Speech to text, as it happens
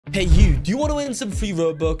Hey you, do you want to win some free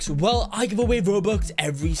Robux? Well, I give away Robux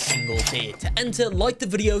every single day. To enter, like the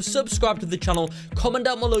video, subscribe to the channel, comment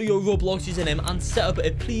down below your Roblox username, and set up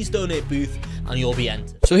a please donate booth, and you'll be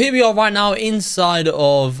entered. So here we are right now inside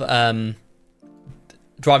of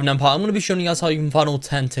Driving Empire. I'm going to be showing you guys how you can find all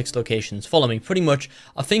 10 TIX locations. Follow me. Pretty much,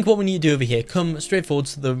 I think what we need to do over here, come straight forward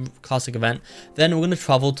to the classic event, then we're going to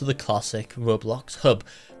travel to the classic Roblox hub.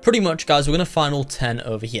 Pretty much, guys, we're going to find all 10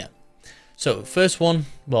 over here. So, first one,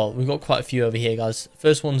 well, we've got quite a few over here, guys.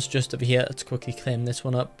 First one's just over here. Let's quickly claim this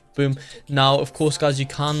one up. Boom. Now, of course, guys, you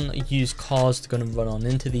can use cars to go and run on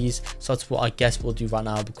into these. So, that's what I guess we'll do right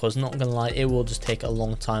now, because not going to lie, it will just take a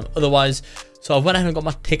long time otherwise. So, I went ahead and got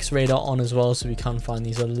my TIX radar on as well, so we can find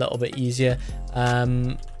these a little bit easier.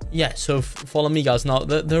 Yeah, so follow me, guys. Now,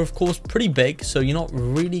 they're of course, pretty big, so you're not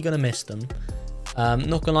really going to miss them. Not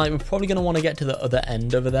going to lie, we're probably going to want to get to the other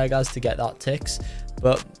end over there, guys, to get that TIX.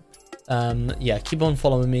 But yeah, keep on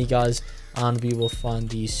following me, guys, and we will find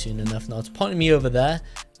these soon enough. Now it's pointing me over there.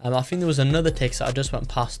 I think there was another TIX that I just went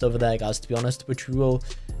past over there, guys, to be honest, which we will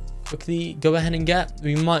quickly go ahead and get.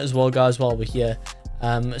 We might as well, guys, while we're here.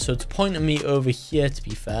 So it's pointing me over here, to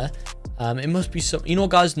be fair. It must be some, you know,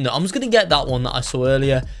 guys, no, I'm just gonna get that one that I saw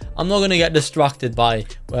earlier. I'm not gonna get distracted by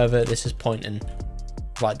wherever this is pointing.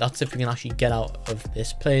 Right, that's if we can actually get out of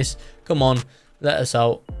this place. Come on, let us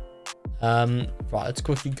out. Right, let's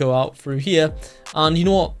quickly go out through here, and you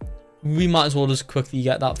know what, we might as well just quickly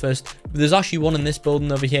get that first. There's actually one in this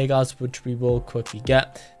building over here, guys, which we will quickly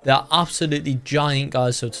get. They're absolutely giant,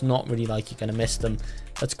 guys, so it's not really like you're gonna miss them.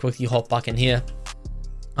 Let's quickly hop back in here,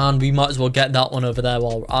 and we might as well get that one over there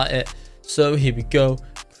while we're at it. So here we go,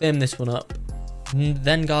 claim this one up.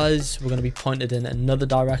 Then, guys, we're going to be pointed in another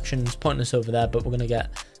direction. It's pointing us over there, but we're going to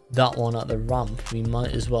get that one at the ramp. We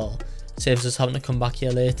might as well. Saves us having to come back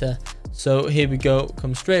here later. So here we go,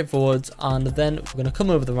 come straight forwards, and then we're going to come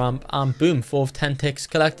over the ramp, and boom, 4 of 10 TIX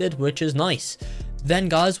collected, which is nice. Then,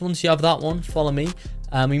 guys, once you have that one, follow me.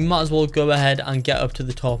 We might as well go ahead and get up to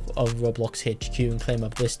the top of Roblox HQ and claim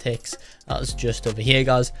up this TIX. That's just over here,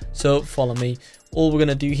 guys. So follow me. All we're going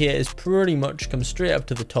to do here is pretty much come straight up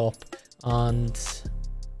to the top. And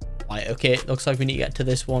right, okay, looks like we need to get to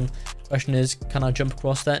this one. Question is, can I jump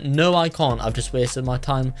across there? No, I can't. I've just wasted my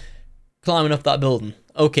time climbing up that building.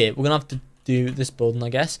 Okay, we're gonna have to do this building, I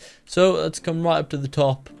guess. So let's come right up to the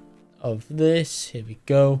top of this. Here we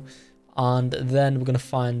go, and then we're gonna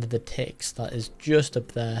find the TIX that is just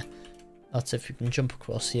up there. That's if we can jump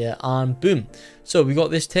across here, and boom. So we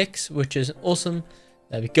got this TIX, which is awesome.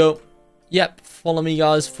 There we go. Yep, follow me,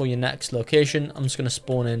 guys, for your next location. I'm just going to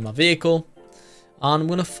spawn in my vehicle, and I'm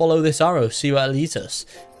going to follow this arrow, see where it leads us.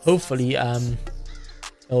 Hopefully,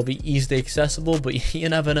 it'll be easily accessible, but you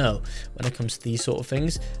never know when it comes to these sort of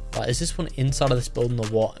things. Right, is this one inside of this building or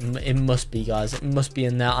what? It must be, guys. It must be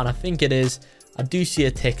in there, and I think it is. I do see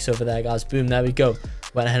a TIX over there, guys. Boom, there we go.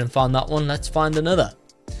 Went ahead and found that one. Let's find another.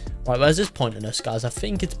 Right, where's this pointing us, guys? I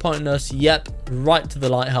think it's pointing us, yep, right to the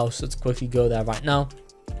lighthouse. Let's quickly go there right now.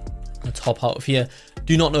 Let's hop out of here.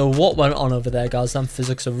 Do not know what went on over there, guys. Them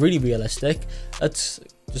physics are really realistic. Let's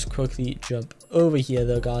just quickly jump over here,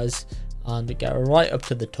 though, guys, and get right up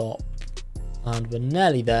to the top. And we're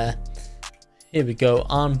nearly there. Here we go.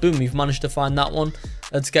 And boom, we've managed to find that one.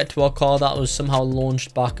 Let's get to our car that was somehow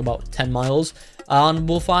launched back about 10 miles. And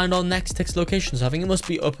we'll find our next TIX location. So I think it must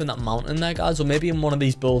be up in that mountain there, guys, or maybe in one of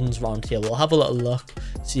these buildings around here. We'll have a little look,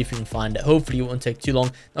 see if we can find it. Hopefully it won't take too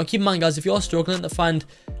long. Now keep in mind, guys, if you're struggling to find,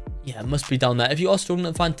 yeah, it must be down there. If you are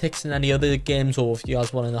struggling to find TIX in any other games, or if you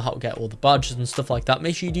guys want to know how to get all the badges and stuff like that,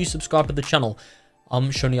 make sure you do subscribe to the channel.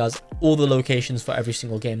 I'm showing you guys all the locations for every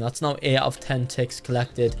single game. That's now 8 out of 10 TIX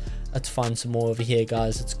collected. Let's find some more over here,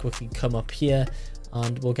 guys. Let's quickly come up here,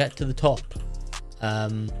 and we'll get to the top.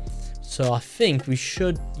 So I think we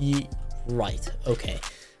should right, okay.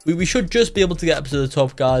 We should just be able to get up to the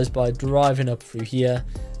top, guys, by driving up through here.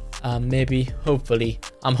 Maybe, hopefully,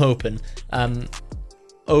 I'm hoping.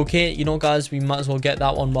 Okay, you know, guys, we might as well get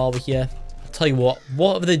that one while we're here. I'll tell you what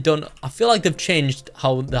have they done? I feel like they've changed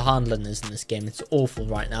how the handling is in this game. It's awful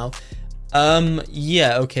right now.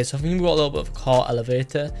 Yeah, okay, so I think we've got a little bit of a car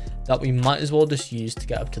elevator that we might as well just use to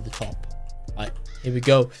get up to the top. Right, here we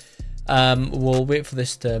go. We'll wait for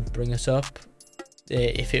this to bring us up,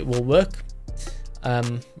 if it will work.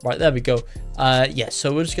 Right, there we go. Yeah,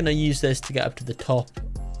 so we're just going to use this to get up to the top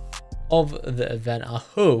of the event. I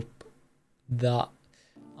hope that,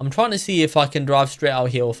 I'm trying to see if I can drive straight out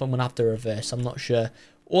here or if I'm going to have to reverse. I'm not sure.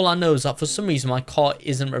 All I know is that for some reason my car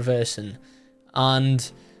isn't reversing.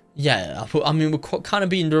 And yeah, I mean, we're kind of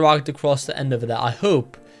being dragged across the end over there. I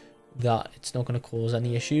hope that it's not going to cause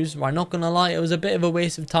any issues. Right, not going to lie, it was a bit of a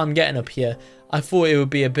waste of time getting up here. I thought it would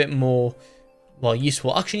be a bit more, well,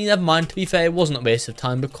 useful. Actually, never mind. To be fair, it wasn't a waste of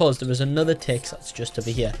time because there was another TIX that's just over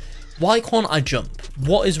here. Why can't I jump?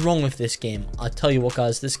 What is wrong with this game? I tell you what,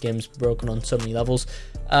 guys, this game's broken on so many levels.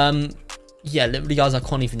 Yeah, literally, guys, I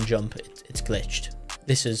can't even jump. It's glitched.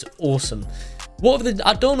 This is awesome.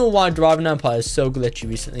 I don't know why Driving Empire is so glitchy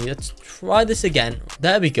recently. Let's try this again.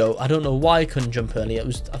 There we go. I don't know why I couldn't jump earlier.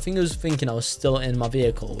 I think I was thinking I was still in my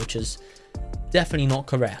vehicle, which is definitely not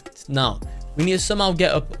correct. Now, we need to somehow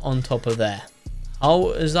get up on top of there. How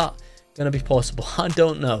is that going to be possible? I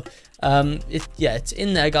don't know. Yeah, it's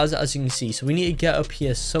in there, guys, as you can see. So we need to get up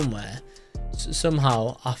here somewhere.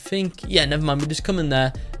 Somehow, I think, yeah, never mind. We just come in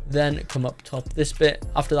there, then come up top this bit.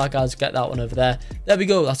 After that, guys, get that one over there. There we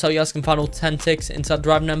go. That's how you guys can find all 10 TIX inside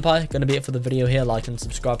Driving Empire. Gonna be it for the video here. Like and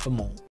subscribe for more.